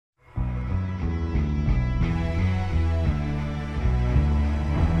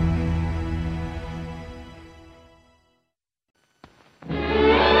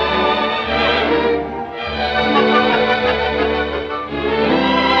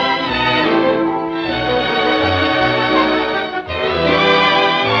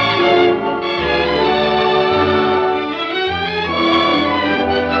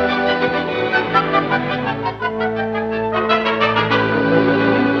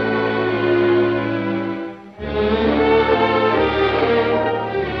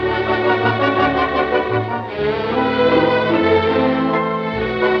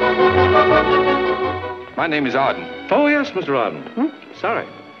My name is Arden. Oh, yes, Mr. Arden. Sorry.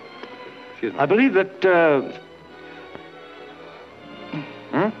 Excuse me. I believe that,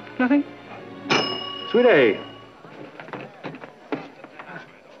 Nothing? Sweet A.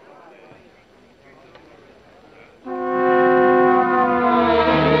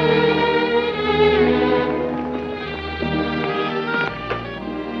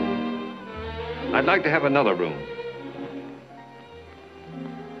 I'd like to have another room.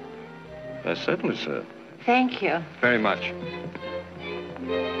 Certainly, sir. Thank you. Very much.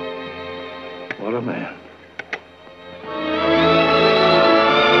 What a man.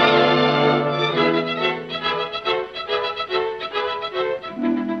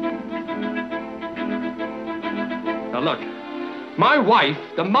 Now, look. My wife,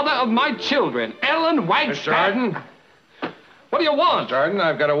 the mother of my children, Ellen Wagstaff... Mr. Arden? What do you want? Mr. Arden,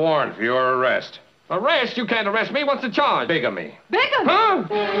 I've got a warrant for your arrest. Arrest? You can't arrest me. What's the charge? Bigamy. Bigamy? Huh?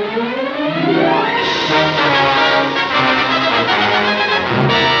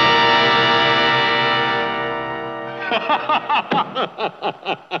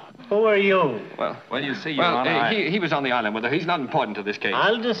 Who are you? Well, you see, Your Honor, he was on the island with her. He's not important to this case.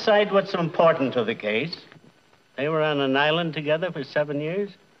 I'll decide what's important to the case. They were on an island together for 7 years?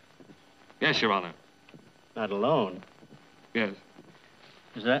 Yes, Your Honor. Not alone. Yes.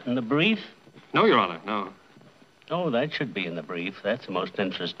 Is that in the brief? No, Your Honor, no. Oh, that should be in the brief. That's the most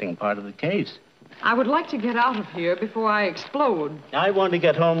interesting part of the case. I would like to get out of here before I explode. I want to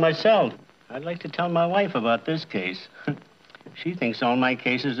get home myself. I'd like to tell my wife about this case. She thinks all my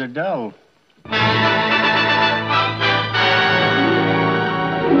cases are dull.